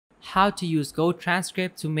how to use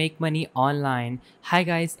GoTranscript to make money online. Hi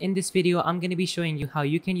guys, in this video I'm going to be showing you how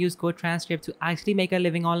you can use GoTranscript to actually make a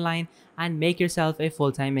living online and make yourself a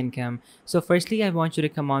full-time income. So firstly, I want you to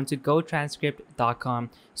come on to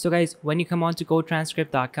GoTranscript.com. So guys, when you come on to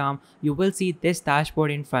GoTranscript.com, you will see this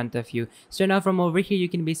dashboard in front of you. So now from over here, you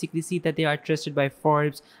can basically see that they are trusted by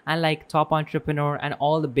Forbes and like Top Entrepreneur and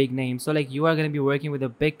all the big names. So like you are going to be working with a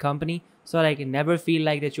big company. So like never feel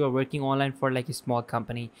like that you are working online for like a small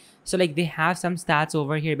company. So like they have some stats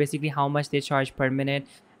over here, basically how much they charge per minute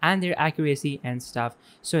and their accuracy and stuff.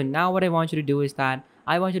 So now what I want you to do is that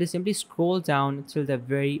I want you to simply scroll down till the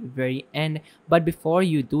very end. But before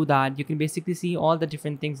you do that, you can basically see all the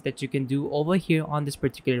different things that you can do over here on this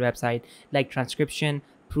particular website, like transcription,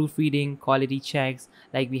 proofreading, quality checks.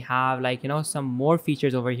 Like we have like, some more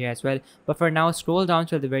features over here as well. But for now, scroll down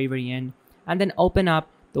till the very end and then open up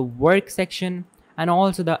the work section and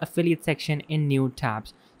also the affiliate section in new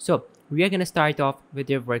tabs. So we are going to start off with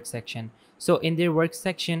their work section. So in their work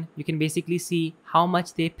section, you can basically see how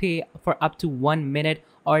much they pay for up to 1 minute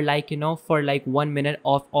or like, for like 1 minute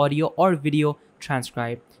of audio or video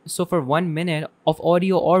transcribed. So for 1 minute of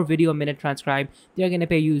audio or video minute transcribed, they're going to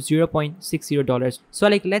pay you $0.60. So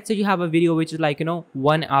like, let's say you have a video which is like,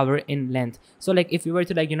 1 hour in length. So like if you were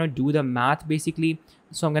to like, do the math basically.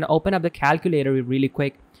 So I'm going to open up the calculator really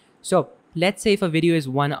quick. So let's say if a video is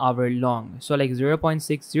 1 hour long, so like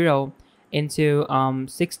 0.60 into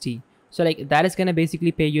 60. So like that is going to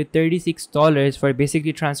basically pay you $36 for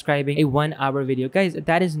basically transcribing a 1 hour video. Guys,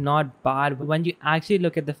 that is not bad when you actually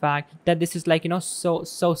look at the fact that this is like, so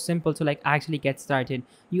simple to like actually get started.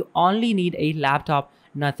 You only need a laptop,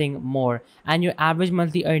 nothing more. And your average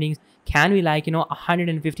monthly earnings can be like,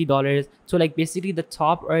 $150. So like basically the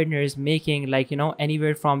top earners making like,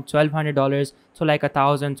 anywhere from $1,200 to like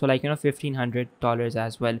 $1,000 to like, $1,500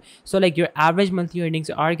 as well. So like your average monthly earnings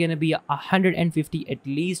are going to be 150 at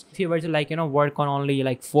least if you were to like, work on only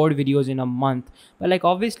like 4 videos in a month. But like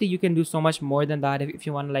obviously you can do so much more than that if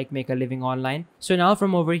you want to like make a living online. So now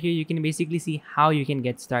from over here, you can basically see how you can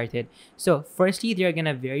get started. So firstly, they're going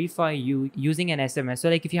to verify you using an SMS. So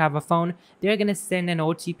like if you have a phone, they're going to send an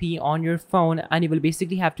OTP on your phone and you will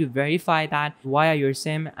basically have to verify that via your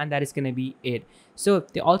SIM, and that is going to be it. So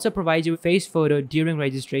they also provide you face photo during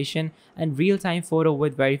registration and real-time photo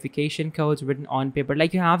with verification codes written on paper.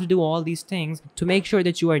 Like you have to do all these things to make sure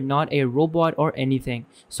that you are not a robot or anything.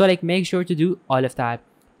 So like make sure to do all of that.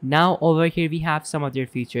 Now over here we have some of their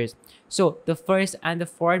features. So the first and the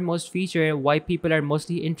foremost feature why people are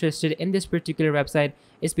mostly interested in this particular website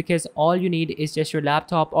is because all you need is just your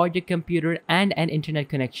laptop or your computer and an internet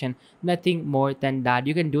connection. Nothing more than that.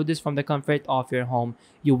 You can do this from the comfort of your home.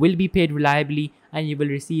 You will be paid reliably and you will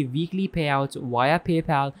receive weekly payouts via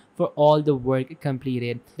PayPal for all the work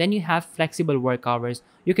completed. Then you have flexible work hours.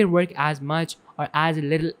 You can work as much or as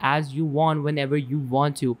little as you want whenever you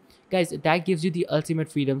want to. Guys, that gives you the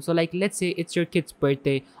ultimate freedom. So like let's say it's your kid's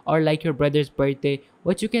birthday or like your brother's birthday.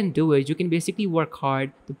 What you can do is you can basically work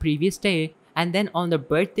hard the previous day, and then on the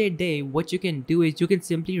birthday day, what you can do is you can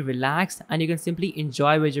simply relax and you can simply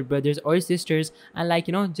enjoy with your brothers or sisters and like,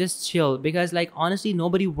 just chill. Because like honestly,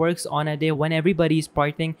 nobody works on a day when everybody is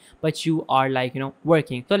partying, but you are like,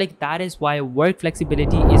 working. So like that is why work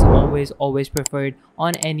flexibility is always preferred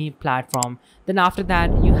on any platform. Then after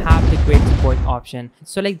that, you have the great support option.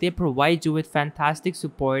 So like they provide you with fantastic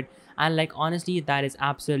support. And like honestly, that is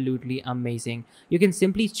absolutely amazing. You can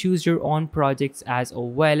simply choose your own projects as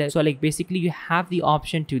well. So like basically you have the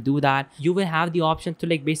option to do that. You will have the option to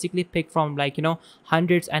like basically pick from like,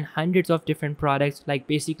 hundreds and hundreds of different products, like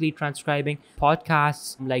basically transcribing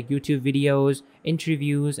podcasts, like YouTube videos,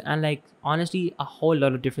 interviews, and like honestly a whole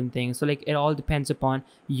lot of different things. So like it all depends upon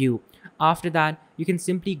you. After that, you can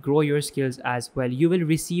simply grow your skills as well. You will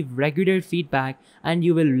receive regular feedback and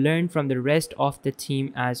you will learn from the rest of the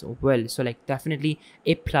team as well. So like definitely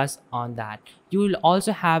a plus on that. You will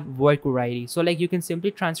also have work variety. So like you can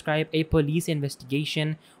simply transcribe a police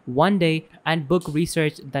investigation one day and book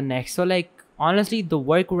research the next. So like honestly, the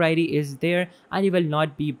work variety is there and you will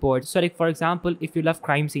not be bored. So like for example, if you love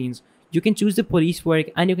crime scenes, you can choose the police work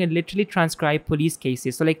and you can literally transcribe police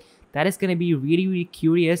cases. So like that is going to be really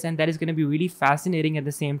curious, and that is going to be really fascinating at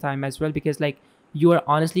the same time as well, because like you are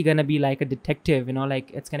honestly going to be like a detective, like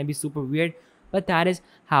it's going to be super weird, but that is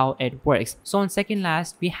how it works. So on second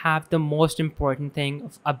last, we have the most important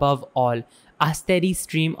thing above all. a steady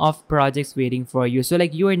stream of projects waiting for you. So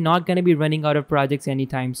like you are not going to be running out of projects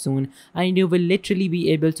anytime soon, and you will literally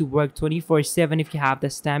be able to work 24/7 if you have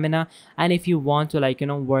the stamina and if you want to like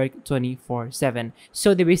work 24/7.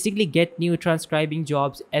 So they basically get new transcribing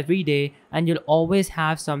jobs every day, and you'll always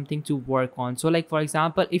have something to work on. So like for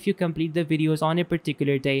example, if you complete the videos on a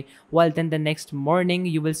particular day, well then the next morning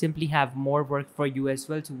you will simply have more work for you as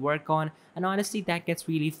well to work on. And honestly, that gets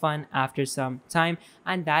really fun after some time,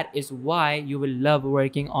 and that is why you will love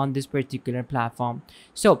working on this particular platform.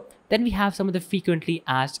 So then we have some of the frequently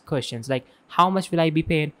asked questions like, how much will I be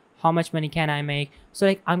paid? How much money can I make? So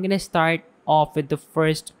like I'm gonna start off with the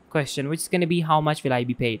first question, which is going to be how much will I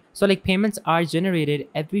be paid. So like payments are generated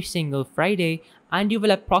every single Friday, and you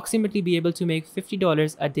will approximately be able to make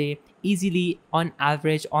 $50 a day easily on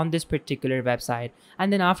average on this particular website.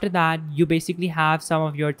 And then after that, you basically have some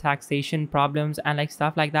of your taxation problems and like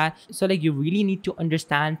stuff like that. So like you really need to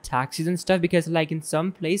understand taxes and stuff, because like in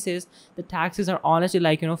some places the taxes are honestly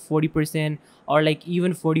like 40% or like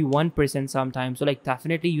even 41% sometimes. So like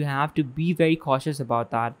definitely you have to be very cautious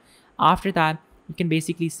about that. After that, you can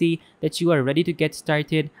basically see that you are ready to get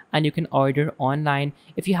started, and you can order online.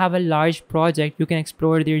 If you have a large project, you can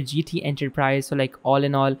explore their GT Enterprise. So like all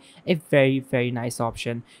in all, a very nice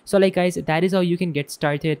option. So like guys, that is how you can get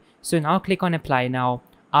started. So now click on apply now.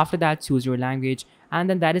 After that, choose your language, and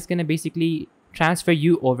then that is going to basically transfer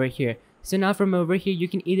you over here. So now from over here, you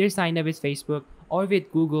can either sign up with Facebook or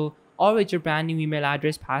with Google or with your brand new email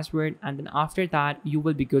address, password, and then after that you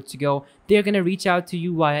will be good to go. They're gonna reach out to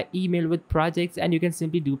you via email with projects, and you can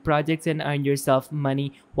simply do projects and earn yourself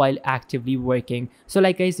money while actively working. So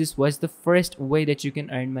like guys, this was the first way that you can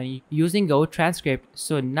earn money using GoTranscript.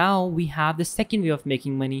 So now we have the second way of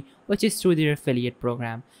making money, which is through their affiliate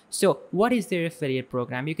program. So what is their affiliate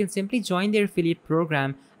program? You can simply join their affiliate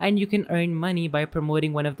program and you can earn money by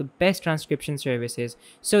promoting one of the best transcription services.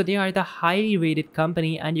 So they are the highly rated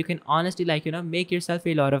company, and you can honestly like make yourself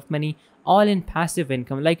a lot of money all in passive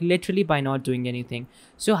income, like literally by not doing anything.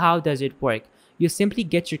 So how does it work? You simply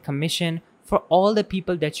get your commission for all the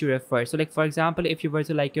people that you refer. So like for example, if you were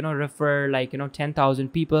to like refer like 10,000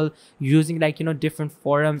 people using like different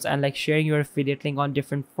forums and like sharing your affiliate link on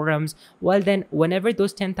different forums, well then whenever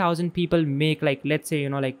those 10,000 people make like let's say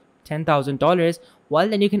like $10,000, well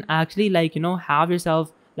then you can actually like have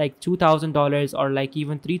yourself like $2,000 or like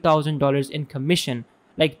even $3,000 in commission.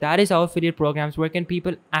 Like that is how affiliate programs work, and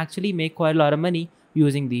people actually make quite a lot of money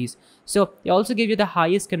using these. So they also give you the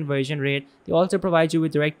highest conversion rate. They also provide you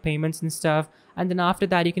with direct payments and stuff. And then after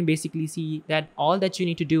that, you can basically see that all that you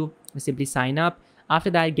need to do is simply sign up. After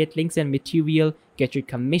that, get links and material, get your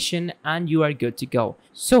commission, and you are good to go.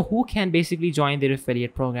 So who can basically join their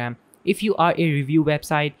affiliate program? If you are a review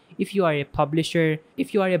website, if you are a publisher,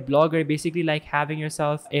 if you are a blogger, basically like having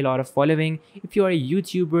yourself a lot of following, if you are a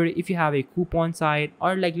YouTuber, if you have a coupon site,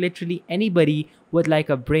 or like literally anybody with like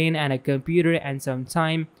a brain and a computer and some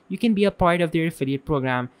time, you can be a part of their affiliate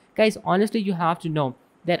program. Guys, honestly, you have to know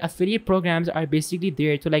that affiliate programs are basically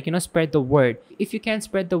there to like spread the word. If you can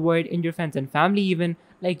spread the word in your friends and family, even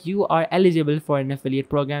like you are eligible for an affiliate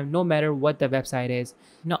program no matter what the website is.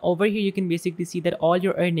 Now over here you can basically see that all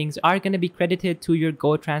your earnings are going to be credited to your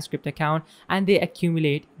GoTranscript account, and they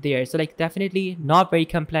accumulate there. So like definitely not very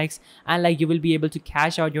complex, and like you will be able to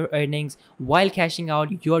cash out your earnings while cashing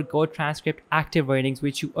out your GoTranscript active earnings,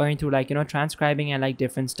 which you earn through like transcribing and like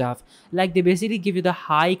different stuff. Like they basically give you the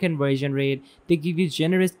high conversion rate, they give you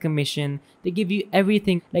generous commission, they give you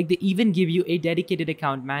everything. Like they even give you a dedicated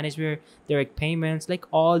account manager, direct payments, like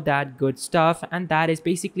all that good stuff. And that is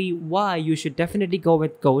basically why you should definitely go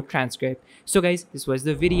with GoTranscript. So guys, this was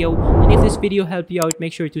the video, and if this video helped you out,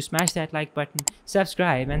 make sure to smash that like button,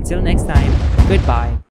 subscribe, and until next time, goodbye.